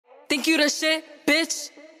Think you the shit,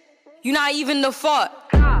 bitch? You not even the fault.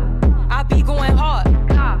 I be going hard.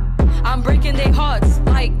 I'm breaking their hearts.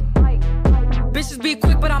 Like, bitches be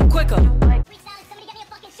quick, but I'm quicker. Somebody get me a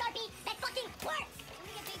fucking Sharpie that fucking works.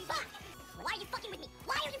 Fuck. Why are you fucking with me?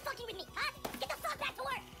 Why are you fucking with me? Huh? Get the fuck back to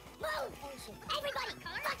work. Move. Everybody.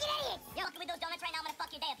 Fucking idiots. You're fucking with those donuts right now. I'm gonna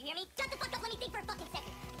fuck your day up. You hear me? Shut the fuck up. Let me think for a fucking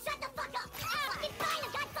second. Shut the fuck up. Fucking fine.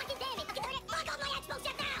 God fucking damn it. Fuck off my expo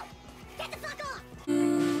shit now. Get the fuck off.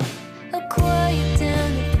 Quiet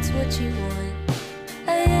down if it's what you want. I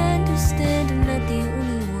understand I'm not the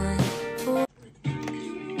only one.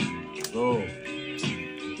 Bro.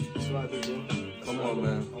 Come on,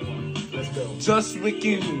 man. Let's go. Just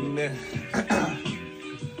wicked, man.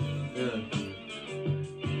 Yeah.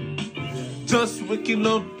 Just waking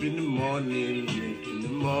up in the morning, in the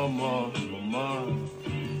mama.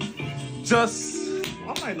 Just,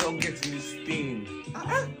 why am I not getting this thing?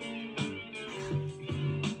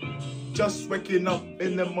 Just waking up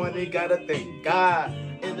in the morning, gotta thank God.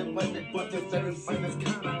 In the morning, but it's everything is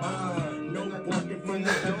kind of hard. No walking from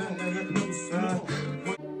the door, no small.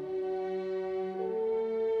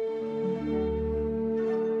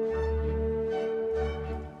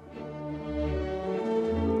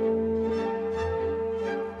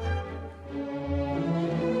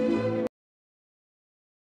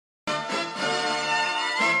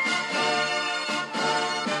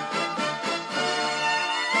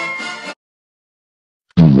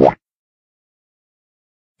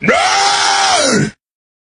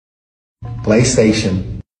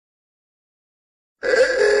 PlayStation.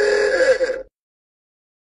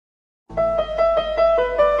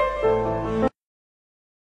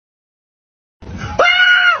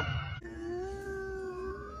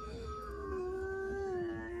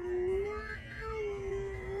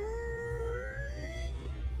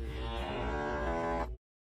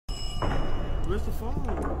 Where's the phone?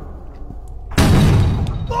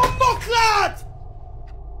 Bomboclat!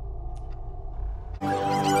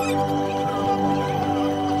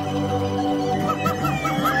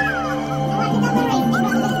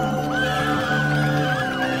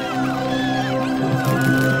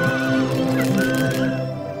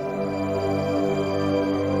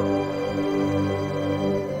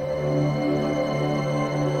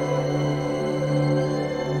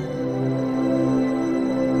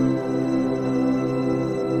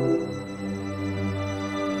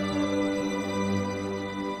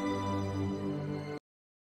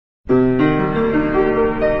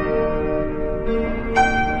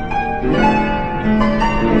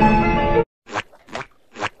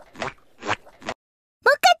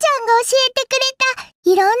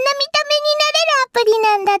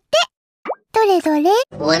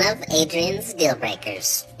 One of Adrian's deal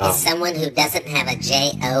breakers is someone who doesn't have a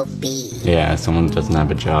job. Yeah, someone who doesn't have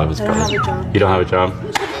a job is probably. You don't have a job?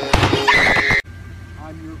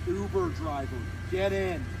 I'm your Uber driver. Get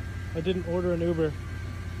in. I didn't order an Uber.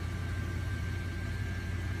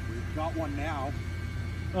 We've got one now.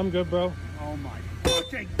 I'm good, bro. Oh my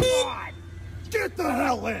fucking god! Get the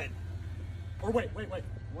hell in! Or wait. Want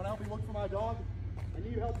to help me look for my dog? I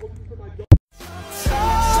need help looking for my dog.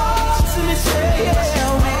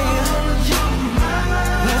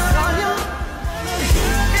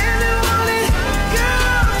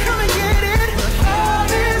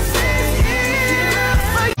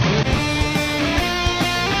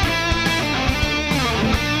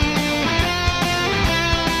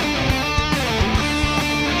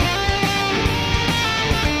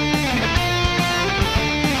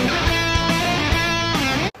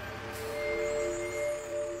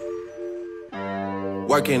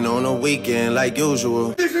 Working on a weekend like usual.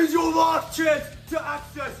 This is your last chance to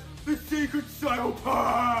access the secret sale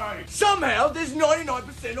page! Somehow, there's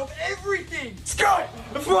 99% of everything! Screw it!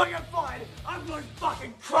 Before I get fired, I'm going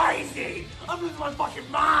fucking crazy! I'm losing my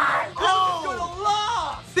fucking mind! How is this gonna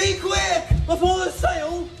last? Be quick! Before the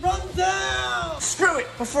sale runs out! Screw it!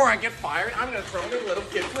 Before I get fired, I'm gonna throw in a little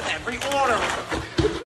gift with every order!